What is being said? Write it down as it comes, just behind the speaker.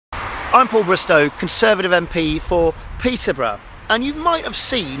I'm Paul Bristow, Conservative MP for Peterborough, and you might have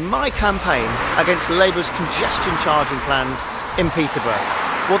seen my campaign against Labour's congestion charging plans in Peterborough.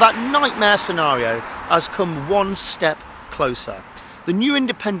 Well, that nightmare scenario has come one step closer. The new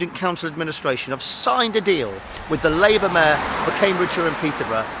independent council administration have signed a deal with the Labour Mayor for Cambridgeshire and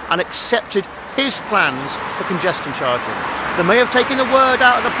Peterborough and accepted his plans for congestion charging. They may have taken the word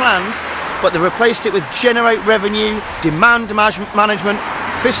out of the plans, but they replaced it with generate revenue, demand management,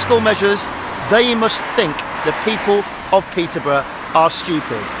 fiscal measures. They must think the people of Peterborough are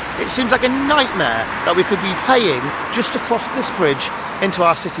stupid. It seems like a nightmare that we could be paying just to cross this bridge into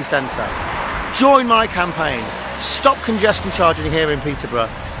our city centre. Join my campaign. Stop congestion charging here in Peterborough.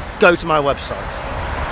 Go to my website.